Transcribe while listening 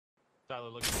Tyler,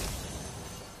 look.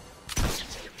 He's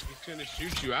gonna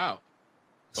shoot you out.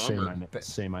 Say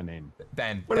my name.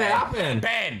 Ben. What happened?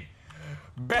 Ben.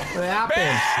 Ben. What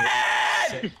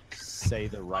happened? Say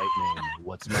the right name.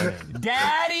 What's my name?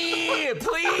 Daddy,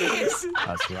 please.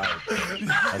 That's right.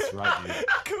 That's right,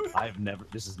 dude. I've never.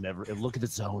 This is never. Look at the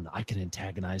zone. I can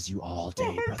antagonize you all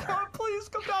day, brother. God, please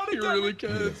come down and You get really me.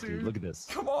 can, Dude, look at this.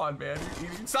 Come on, man.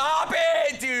 Stop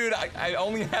it, dude. I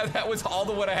only have, that was all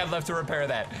the what I had left to repair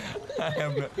that. I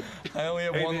only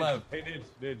have one left. Hey,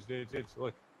 Nidge.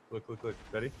 Look.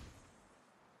 Ready?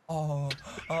 Oh.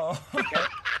 Okay.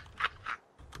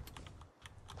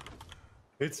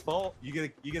 It's fault. You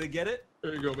gonna get it?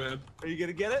 There you go, man. Are you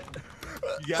gonna get it?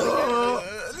 You gotta get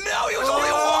it. No, he was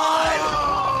only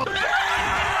one.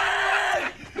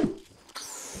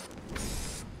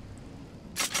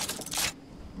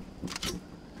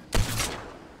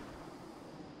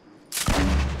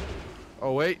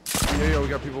 Oh wait, yo, we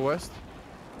got people west.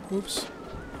 Oops.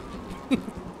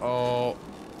 Oh.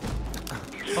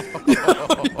 I'm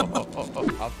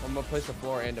gonna place a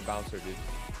floor and a bouncer, dude.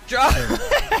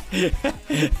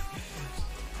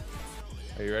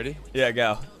 Are you ready? Yeah,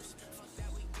 go.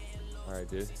 All right,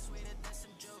 dude.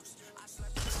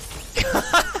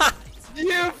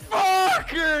 You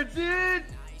fucker, dude!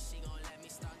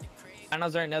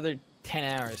 Finals are another 10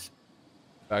 hours.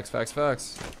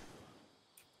 Facts.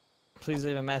 Please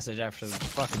leave a message after the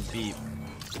fucking beep.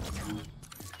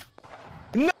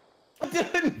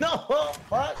 Dude, no!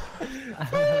 What?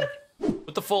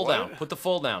 Put the full down. Put the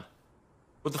full down.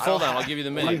 Put the full down. I'll give you the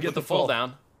minute. Get the full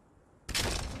down.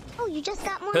 Oh, you just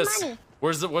got more Piss. money.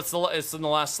 Where's the? What's the? It's in the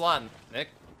last slot, Nick.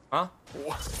 Huh?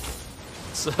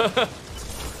 So, Dr.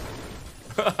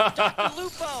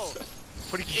 Lupo!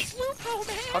 What do you? It's Lupo,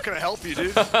 man! How can I help you,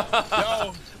 dude?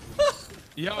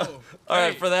 Yo. all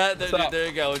right, for that, there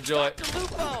you go. Enjoy. Dr.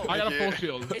 Lupo! I got a full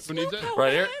shield. It's Who needs it? Lupo,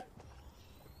 Right here. man.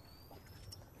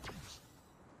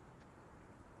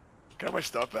 Can I have my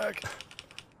stuff back?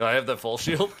 Do I have the full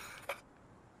shield?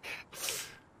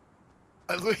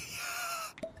 I look.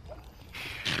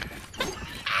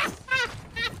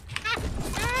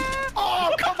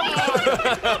 Oh, come on!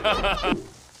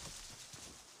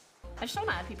 I just don't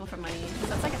mad at people for money.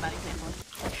 That's like a bad example.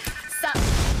 Stop.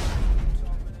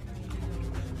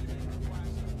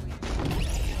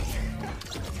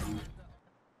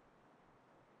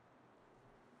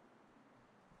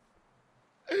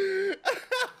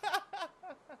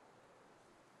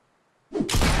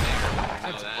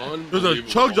 That's There's a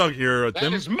chug jug here,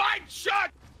 Tim. That It's is my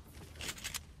shot.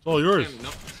 all yours.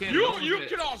 You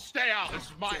can all stay out. This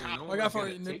is my house. I got for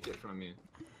you, Nick. Take it from you.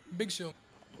 Big shield.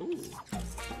 Ooh.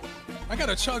 I got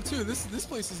a chug too. This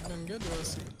place has been good to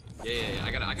us. Yeah.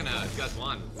 I can. If you guys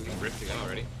want, we can rip to go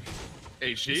already.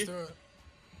 Hey, she.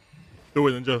 Do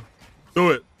it, Ninja.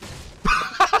 Do it.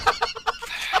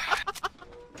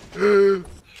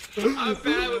 I'm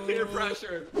bad with peer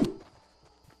pressure.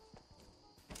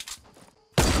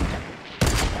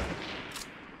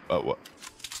 What?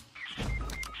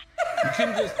 You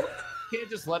can't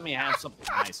just let me have something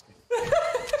nice.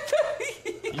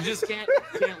 You just can't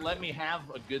let me have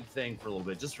a good thing for a little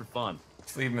bit, just for fun.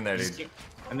 Just leave him in there, dude.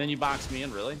 And then you box me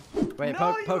in, really? Wait,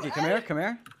 No, Pokey, come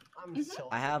here. I'm so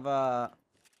I have a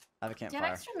Do you have campfire.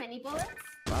 extra mini bullets?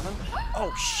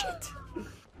 Oh shit!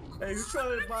 Hey, who's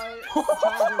trying to buy a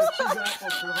charger with 2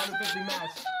 apples for 150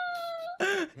 match?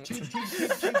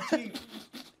 Cheap.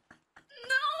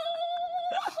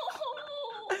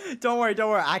 Don't worry.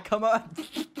 I come up.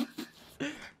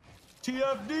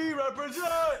 TFD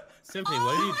represent! Simply,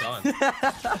 what have you done?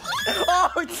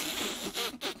 Oh,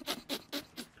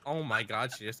 Oh my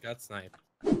god, she just got sniped.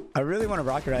 I really want to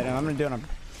rock it right now. I'm gonna do it.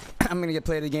 I'm gonna get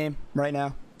play of the game right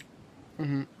now.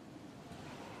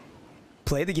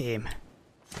 Play the game.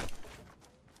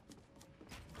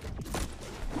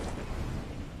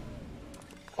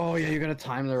 Oh yeah, you're gonna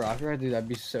time the rocket ride, dude. That'd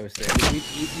be so sick.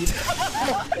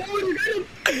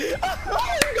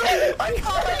 I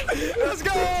got it! Let's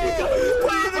go!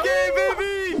 Play the game,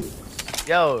 baby!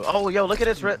 Yo, look at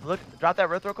this. Look, drop that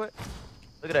wrist real quick.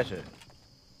 Look at that shit.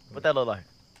 What that look like?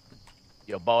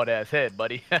 Your bald ass head,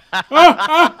 buddy.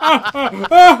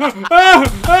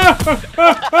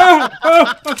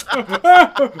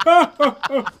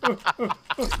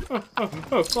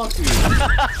 Fuck you.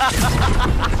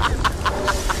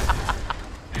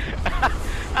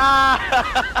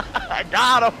 I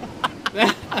got him.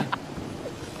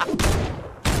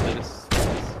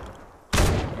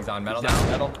 He's on metal now.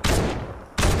 Metal.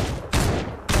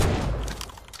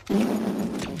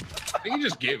 I think he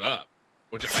just gave up,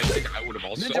 which I think I would have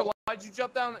also. Ninja, why'd you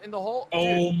jump down in the hole?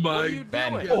 Oh Dude, my what are you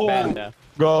Ben. doing? Ben.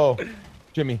 Go.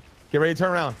 Jimmy, get ready to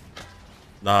turn around.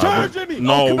 Nah, Jimmy!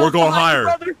 no, come we're on, going come on, higher.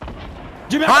 brother.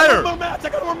 Jimmy, Higher! I got one more match. I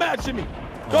got one more match, Jimmy.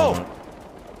 Go.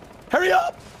 Hurry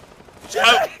up. Jimmy!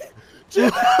 Jimmy!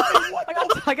 What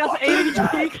I got the 80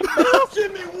 streak.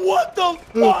 Jimmy, what the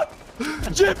fuck?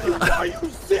 Jimmy, are you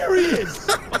serious?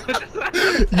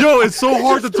 Yo, it's so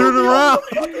hard to turn it around.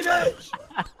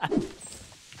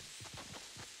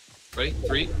 Ready?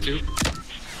 3, 2.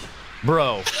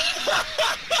 Bro.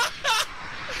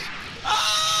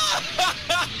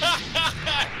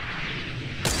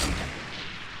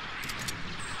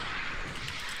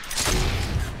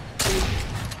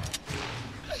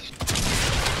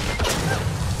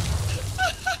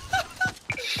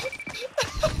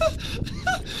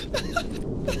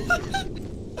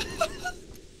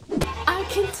 I'm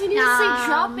continuously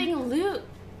dropping loot,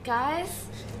 guys.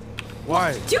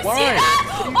 Why? Do you see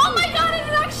that? Oh my god, it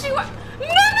actually worked. No,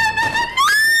 no, no, no,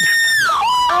 no!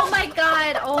 Oh my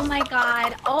god, oh my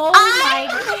god, oh my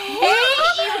god. I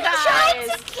hate you guys. Trying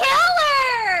to kill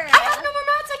her! I have no more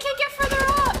mounts, I can't get further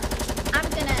up. I'm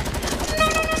gonna...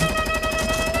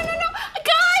 No.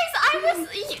 Guys,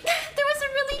 there was a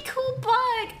really cool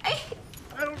bug.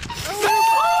 I don't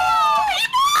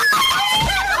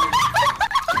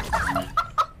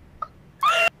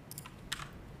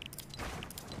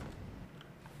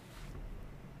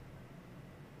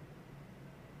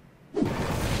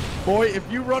Boy, if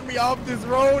you run me off this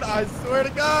road, I swear to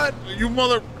God. You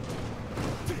mother.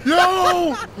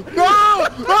 No! No!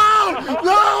 No!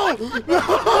 No!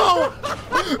 No!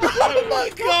 Oh my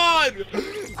God!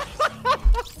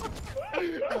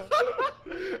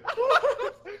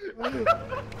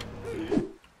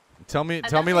 Tell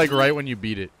me like right when you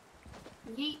beat it.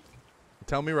 Yeet.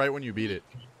 Tell me right when you beat it.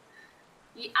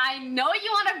 I know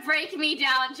you want to break me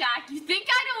down, Jack. You think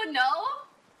I don't know?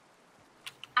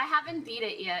 I haven't beat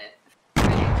it yet. No.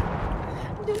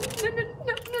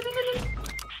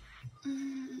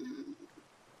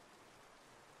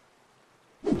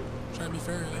 Trying to be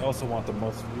fair. I also want the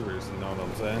most viewers, you know what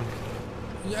I'm saying?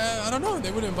 Yeah, I don't know. They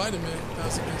would have invited me.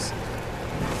 That's the case.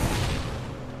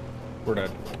 We're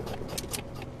dead.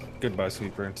 Goodbye,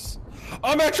 sweet prince.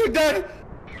 I'm actually dead!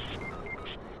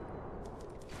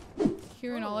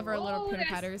 Hearing all of our little pitter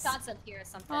patters. Shots up here or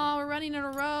something. Oh, we're running in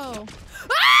a row.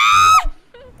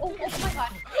 Oh my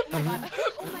god. Oh my god.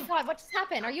 Oh my god. What just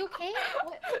happened? Are you okay?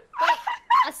 What?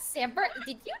 A Samber?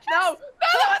 Did you just... No,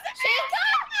 that wasn't Chica?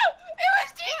 It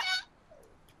was Chica!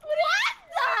 What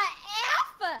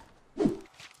the F?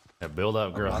 Yeah, build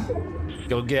up, girl.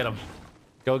 Go get him.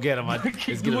 Go get him.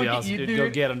 It's gonna be awesome, dude. Go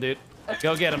get him, dude.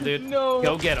 Go get him, dude. No.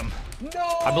 Go get him.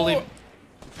 No. I believe.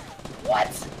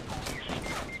 What?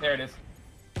 There it is.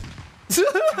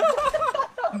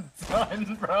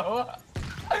 Done, bro.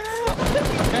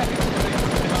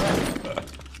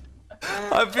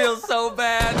 I feel so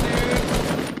bad,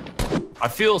 dude. I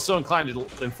feel so inclined to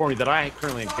inform you that I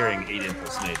currently am carrying 8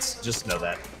 impulse nades. Just know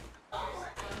that.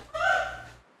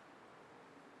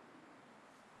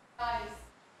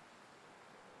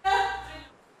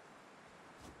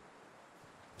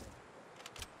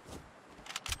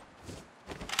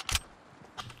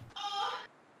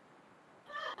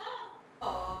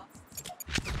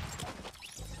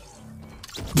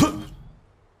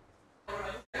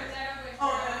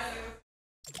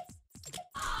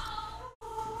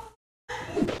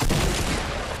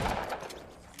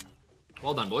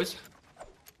 Well done, boys.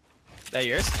 That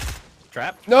yours?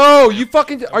 Trap? No, you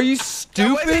fucking. Are you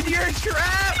stupid? That wasn't your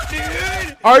trap,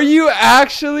 dude! Are you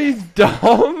actually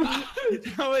dumb?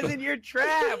 That wasn't your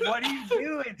trap. What are you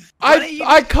doing?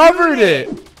 I covered it.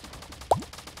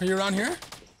 Are you around here?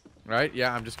 Right?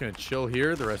 Yeah, I'm just gonna chill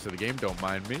here the rest of the game. Don't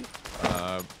mind me.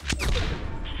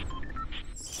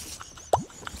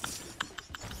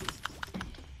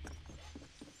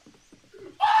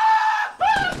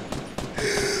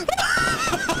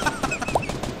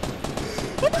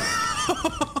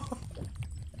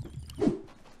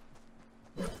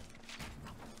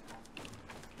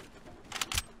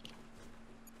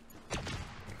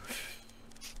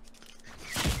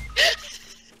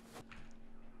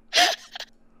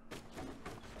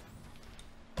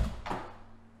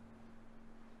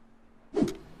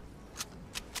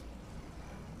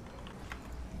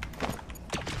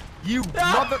 You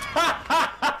mother.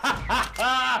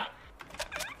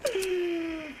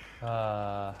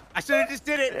 I should have just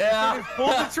did it. I should have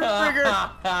pulled the trigger.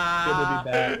 Gonna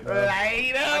be bad, bro.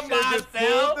 Later, I just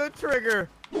pulled the trigger.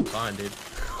 Fine, dude.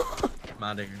 Come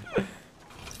on, digger. Are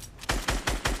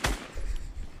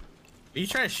you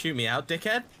trying to shoot me out,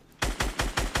 dickhead?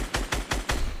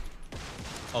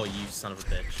 Oh, you son of a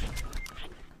bitch.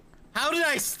 How did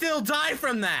I still die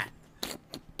from that?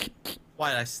 Why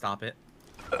did I stop it?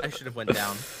 I should have went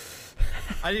down.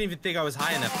 I didn't even think I was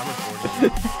high enough. I'm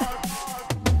recording.